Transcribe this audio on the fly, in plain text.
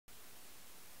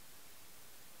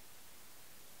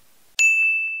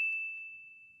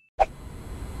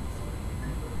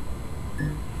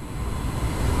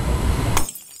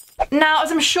Now,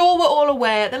 as I'm sure we're all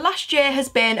aware, the last year has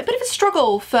been a bit of a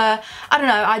struggle for, I don't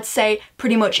know, I'd say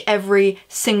pretty much every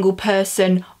single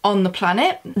person on the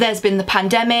planet. There's been the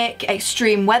pandemic,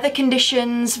 extreme weather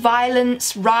conditions,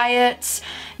 violence, riots,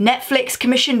 Netflix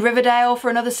commissioned Riverdale for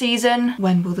another season.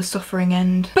 When will the suffering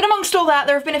end? But amongst all that,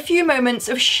 there have been a few moments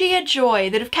of sheer joy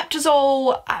that have kept us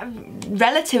all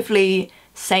relatively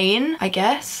sane, I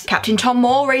guess. Captain Tom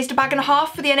Moore raised a bag and a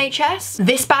half for the NHS.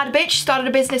 This bad bitch started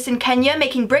a business in Kenya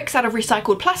making bricks out of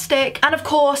recycled plastic. And of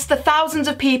course, the thousands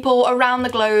of people around the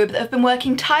globe that have been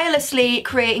working tirelessly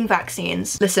creating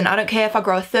vaccines. Listen, I don't care if I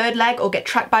grow a third leg or get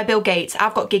tracked by Bill Gates,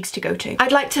 I've got gigs to go to.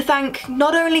 I'd like to thank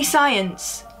not only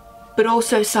science, but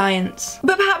also science.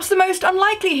 But perhaps the most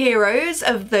unlikely heroes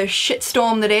of the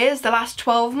shitstorm that is the last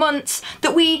 12 months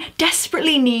that we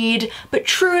desperately need but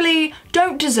truly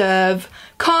don't deserve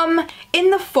come in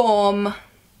the form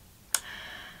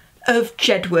of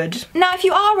Jedward. Now, if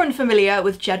you are unfamiliar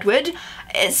with Jedward,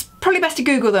 it's probably best to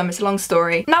Google them, it's a long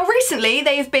story. Now recently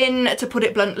they've been, to put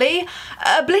it bluntly,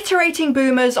 obliterating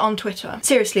boomers on Twitter.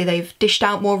 Seriously, they've dished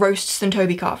out more roasts than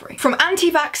Toby Carvery. From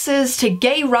anti-vaxxers to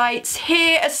gay rights,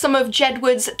 here are some of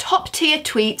Jedward's top tier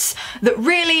tweets that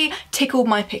really tickled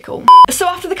my pickle. So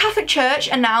after the Catholic Church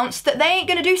announced that they ain't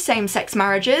gonna do same-sex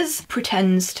marriages,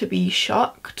 pretends to be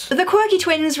shocked, the quirky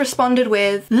twins responded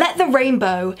with, "Let the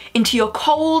rainbow into your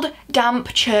cold,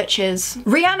 damp churches.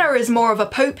 Rihanna is more of a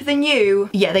pope than you."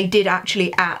 Yeah, they did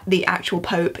actually at the actual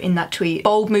Pope in that tweet.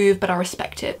 Bold move, but I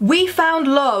respect it. "We found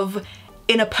love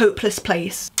in a popeless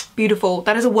place." Beautiful.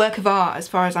 That is a work of art as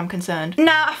far as I'm concerned.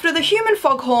 Now, after the human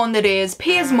foghorn that is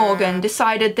Piers Morgan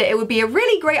decided that it would be a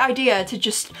really great idea to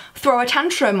just throw a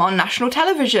tantrum on national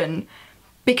television,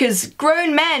 because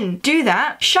grown men do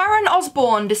that, Sharon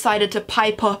Osbourne decided to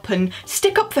pipe up and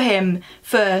stick up for him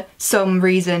for some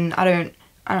reason. I don't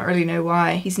really know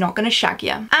why. He's not gonna shag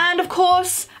ya. And of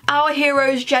course, our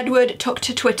heroes Jedward took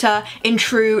to Twitter in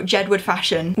true Jedward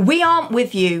fashion. "We aren't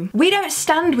with you. We don't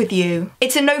stand with you.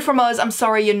 It's a no from us. I'm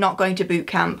sorry you're not going to boot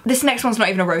camp." This next one's not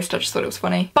even a roast, I just thought it was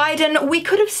funny. "Biden, we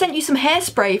could have sent you some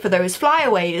hairspray for those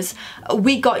flyaways.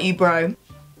 We got you, bro."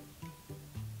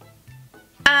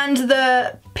 And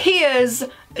the Piers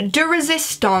de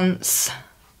Resistance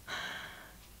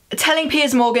telling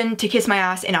Piers Morgan to kiss my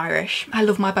ass in Irish. I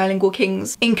love my bilingual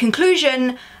kings. In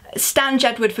conclusion, stand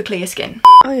Jedward for clear skin.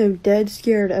 I am dead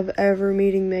scared of ever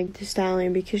meeting Meg Thee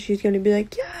Stallion because she's gonna be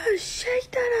like, "Yeah,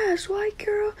 shake that ass, white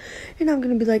girl." And I'm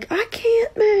gonna be like, "I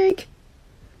can't, Meg.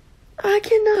 I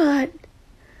cannot.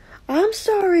 I'm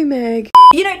sorry, Meg."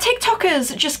 You know,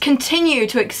 TikTokers just continue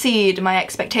to exceed my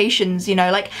expectations, you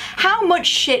know, like how much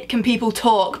shit can people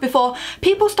talk before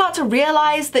people start to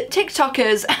realize that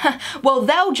TikTokers, well,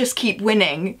 they'll just keep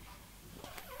winning.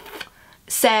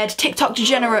 Said TikTok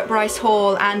degenerate Bryce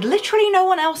Hall and literally no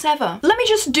one else ever. Let me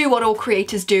just do what all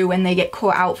creators do when they get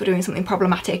caught out for doing something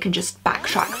problematic and just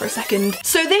backtrack for a second.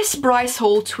 So this Bryce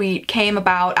Hall tweet came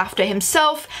about after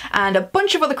himself and a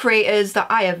bunch of other creators that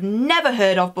I have never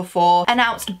heard of before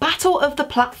announced battle of the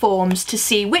platforms to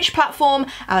see which platform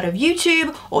out of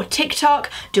YouTube or TikTok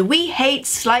do we hate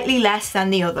slightly less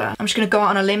than the other. I'm just gonna go out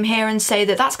on a limb here and say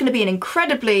that that's gonna be an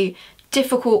incredibly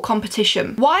difficult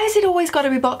competition. Why has it always got to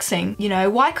be boxing? You know,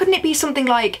 why couldn't it be something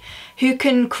like who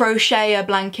can crochet a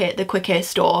blanket the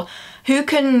quickest or who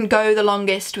can go the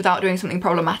longest without doing something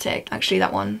problematic? Actually,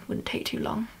 that one wouldn't take too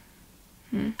long.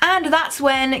 And that's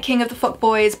when King of the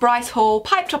Fuckboys, Bryce Hall,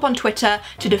 piped up on Twitter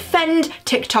to defend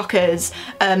TikTokers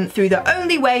through the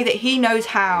only way that he knows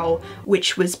how,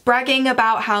 which was bragging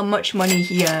about how much money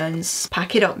he earns.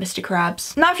 Pack it up, Mr.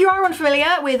 Krabs. Now, if you are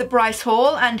unfamiliar with Bryce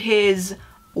Hall and his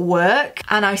work,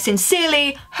 and I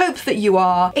sincerely hope that you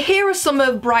are, here are some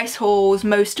of Bryce Hall's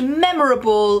most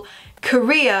memorable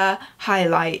career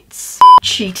highlights.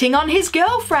 Cheating on his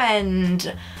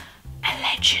girlfriend,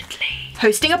 allegedly.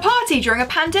 Hosting a party during a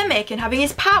pandemic and having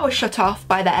his power shut off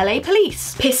by the LA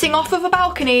police. Pissing off of a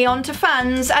balcony onto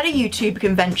fans at a YouTube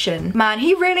convention. Man,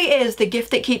 he really is the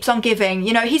gift that keeps on giving.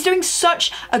 You know, he's doing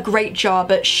such a great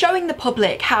job at showing the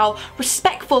public how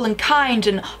respectful and kind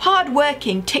and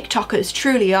hard-working TikTokers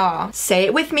truly are. Say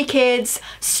it with me, kids.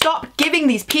 Stop giving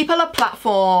these people a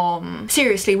platform.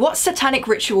 Seriously, what satanic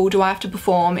ritual do I have to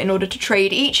perform in order to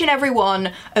trade each and every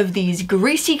one of these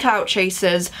greasy clout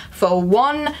chasers for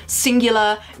one singular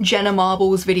Jenna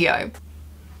Marbles video?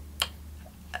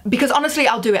 Because honestly,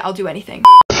 I'll do it. I'll do anything.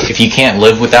 If you can't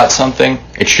live without something,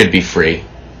 it should be free.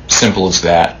 Simple as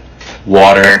that.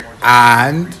 Water.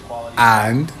 And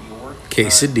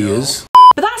quesadillas.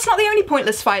 But that's not the only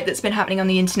pointless fight that's been happening on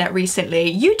the internet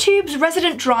recently. YouTube's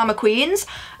resident drama queens,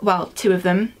 well, two of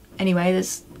them anyway,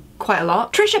 there's quite a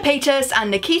lot. Trisha Paytas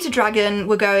and Nikita Dragun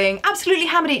were going absolutely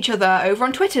hammered each other over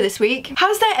on Twitter this week.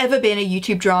 Has there ever been a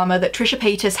YouTube drama that Trisha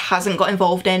Paytas hasn't got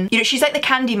involved in? You know, she's like the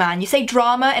Candyman. You say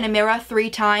drama in a mirror 3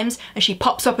 times and she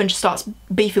pops up and just starts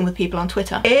beefing with people on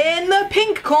Twitter. In the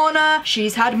pink corner,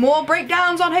 she's had more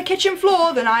breakdowns on her kitchen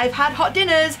floor than I've had hot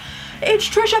dinners. It's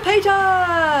Trisha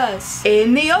Paytas!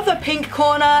 In the other pink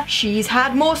corner, she's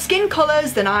had more skin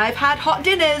colours than I've had hot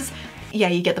dinners. Yeah,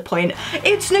 you get the point.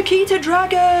 It's Nikita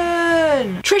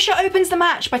Dragun! Trisha opens the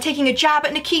match by taking a jab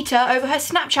at Nikita over her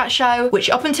Snapchat show, which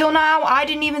up until now, I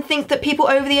didn't even think that people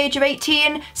over the age of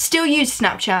 18 still use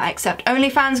Snapchat, except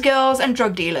OnlyFans girls and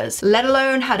drug dealers, let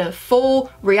alone had a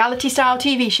full reality-style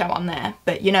TV show on there.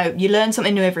 But you know, you learn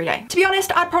something new every day. To be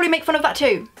honest, I'd probably make fun of that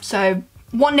too, so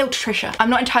 1-0 to Trisha. I'm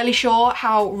not entirely sure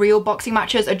how real boxing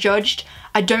matches are judged.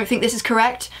 I don't think this is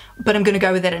correct, but I'm gonna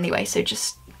go with it anyway, so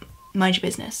just mind your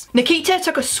business. Nikita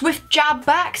took a swift jab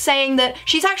back, saying that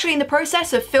she's actually in the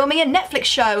process of filming a Netflix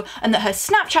show and that her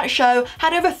Snapchat show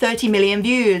had over 30 million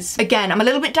views. Again, I'm a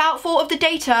little bit doubtful of the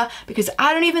data because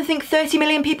I don't even think 30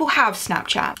 million people have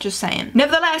Snapchat, just saying.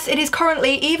 Nevertheless, it is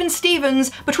currently even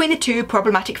Stevens between the 2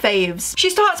 problematic faves. She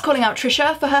starts calling out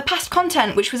Trisha for her past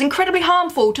content, which was incredibly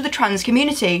harmful to the trans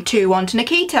community. 2-1 to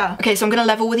Nikita. Okay, so I'm gonna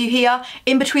level with you here.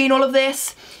 In between all of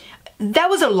this, there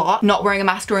was a lot. Not wearing a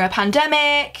mask during a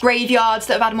pandemic, graveyards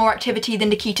that have had more activity than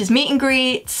Nikita's meet and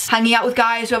greets, hanging out with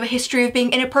guys who have a history of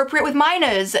being inappropriate with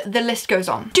minors, the list goes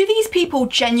on. Do these people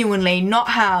genuinely not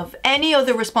have any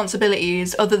other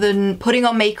responsibilities other than putting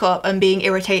on makeup and being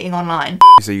irritating online?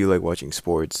 So you like watching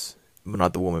sports, but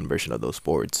not the woman version of those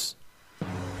sports.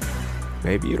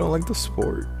 Maybe you don't like the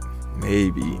sport.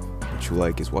 Maybe what you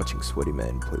like is watching sweaty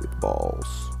men play with balls.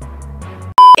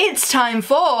 It's time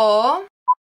for...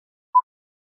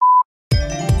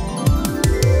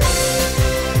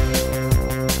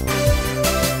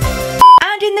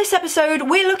 in this episode,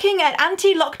 we're looking at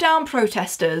anti-lockdown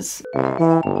protesters.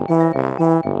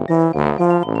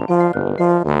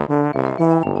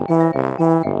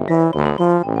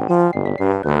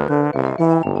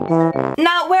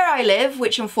 Now, where I live,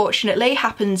 which unfortunately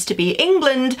happens to be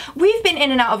England, we've been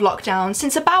in and out of lockdown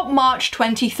since about March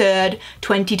 23rd,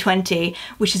 2020,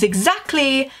 which is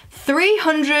exactly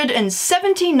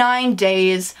 379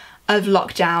 days of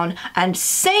lockdown, and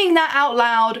saying that out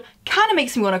loud kind of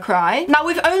makes me want to cry. Now,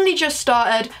 we've only just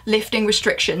started lifting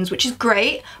restrictions, which is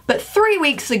great, but 3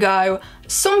 weeks ago,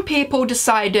 some people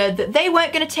decided that they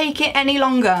weren't going to take it any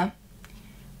longer.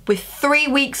 With 3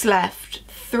 weeks left,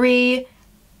 three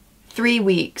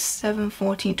weeks, 7,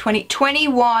 14, 20,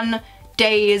 21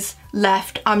 days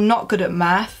left. I'm not good at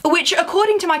math, which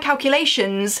according to my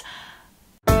calculations,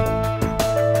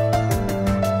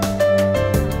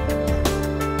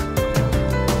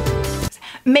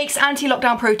 makes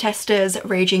anti-lockdown protesters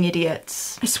raging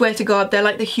idiots. I swear to God, they're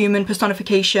like the human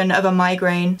personification of a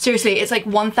migraine. Seriously, it's like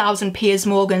 1,000 Piers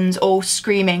Morgans all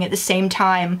screaming at the same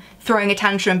time, throwing a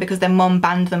tantrum because their mum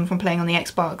banned them from playing on the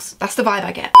Xbox. That's the vibe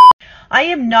I get. I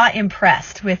am not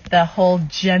impressed with the whole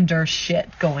gender shit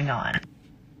going on.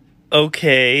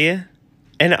 Okay.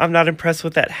 And I'm not impressed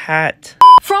with that hat.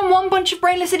 From one bunch of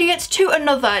brainless idiots to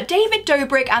another, David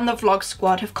Dobrik and the Vlog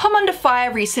Squad have come under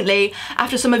fire recently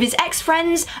after some of his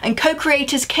ex-friends and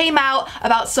co-creators came out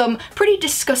about some pretty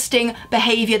disgusting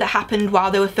behaviour that happened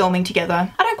while they were filming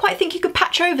together. I don't quite think you could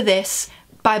patch over this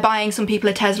by buying some people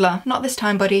a Tesla. Not this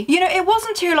time, buddy. You know, it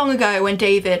wasn't too long ago when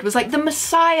David was like the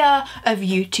messiah of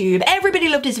YouTube. Everybody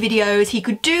loved his videos, he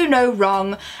could do no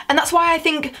wrong, and that's why I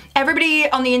think everybody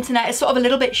on the internet is sort of a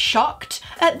little bit shocked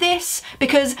at this,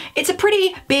 because it's a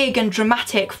pretty big and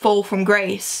dramatic fall from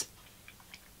grace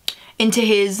into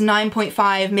his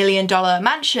 $9.5 million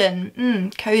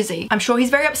mansion. Cozy. I'm sure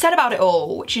he's very upset about it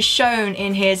all, which is shown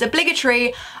in his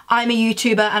obligatory "I'm a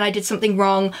YouTuber and I did something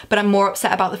wrong, but I'm more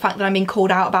upset about the fact that I'm being called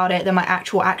out about it than my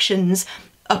actual actions"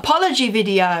 apology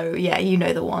video. Yeah, you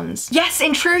know the ones. Yes,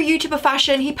 in true YouTuber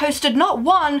fashion, he posted not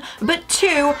 1, but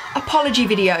 2 apology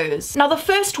videos. Now, the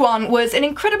first one was an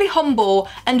incredibly humble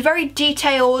and very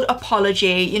detailed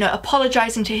apology, you know,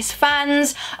 apologizing to his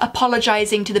fans,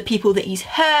 apologizing to the people that he's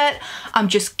hurt. I'm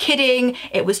just kidding.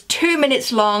 It was 2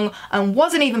 minutes long and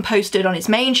wasn't even posted on his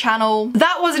main channel.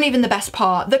 That wasn't even the best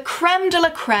part. The creme de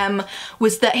la creme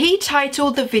was that he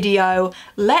titled the video,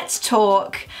 "Let's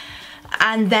Talk,"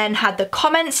 and then had the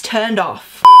comments turned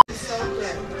off.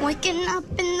 Waking up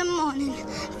in the morning,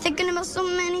 thinking about so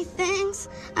many things.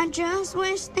 I just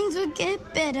wish things would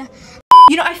get better.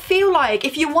 You know, I feel like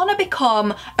if you want to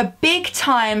become a big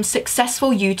time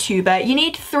successful YouTuber, you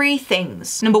need 3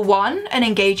 things. Number 1, an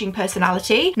engaging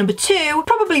personality. Number 2,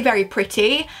 probably very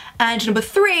pretty. And number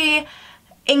 3,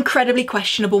 incredibly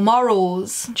questionable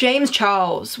morals. James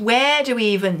Charles, where do we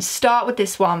even start with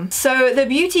this one? So the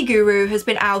beauty guru has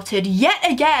been outed yet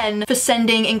again for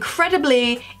sending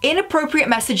incredibly inappropriate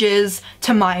messages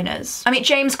to minors. I mean,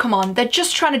 James, come on, they're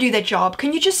just trying to do their job.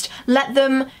 Can you just let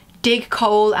them dig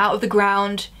coal out of the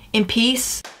ground in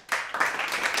peace?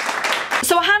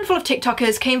 So a handful of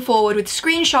TikTokers came forward with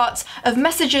screenshots of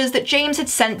messages that James had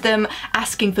sent them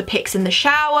asking for pics in the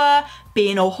shower,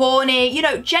 being all horny, you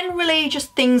know, generally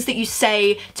just things that you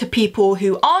say to people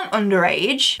who aren't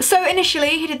underage. So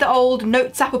initially he did the old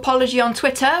notes app apology on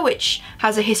Twitter, which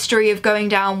has a history of going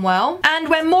down well. And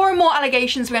when more and more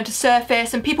allegations began to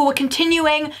surface and people were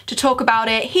continuing to talk about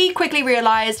it, he quickly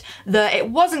realized that it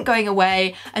wasn't going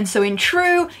away. And so in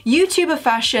true YouTuber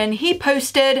fashion, he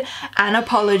posted an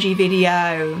apology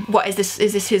video. What is this?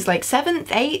 Is this his like 7th,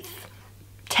 8th,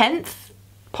 10th?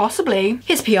 Possibly.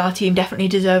 His PR team definitely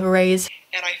deserve a raise.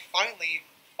 And I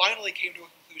finally came to a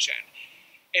conclusion.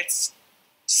 It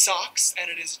sucks and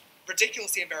it is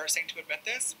ridiculously embarrassing to admit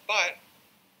this, but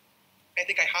I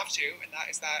think I have to, and that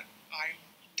is that I'm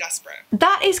desperate.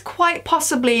 That is quite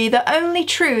possibly the only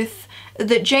truth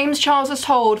that James Charles has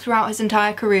told throughout his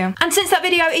entire career. And since that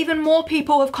video, even more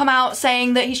people have come out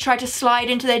saying that he's tried to slide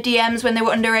into their DMs when they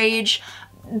were underage.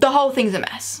 The whole thing's a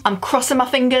mess. I'm crossing my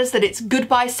fingers that it's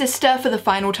goodbye sister for the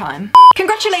final time.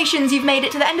 Congratulations, you've made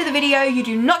it to the end of the video. You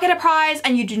do not get a prize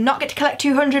and you do not get to collect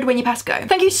 200 when you pass go.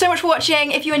 Thank you so much for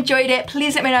watching. If you enjoyed it,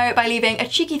 please let me know by leaving a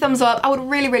cheeky thumbs up. I would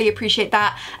really appreciate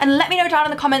that. And let me know down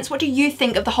in the comments, what do you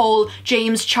think of the whole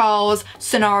James Charles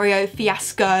scenario,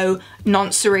 fiasco,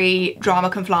 noncery, drama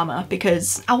conflama,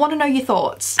 because I want to know your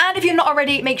thoughts. And if you're not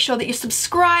already, make sure that you're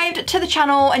subscribed to the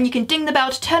channel and you can ding the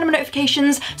bell to turn on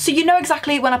notifications so you know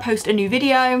exactly when I post a new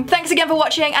video. Thanks again for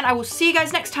watching and I will see you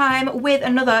guys next time with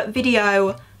another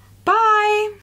video.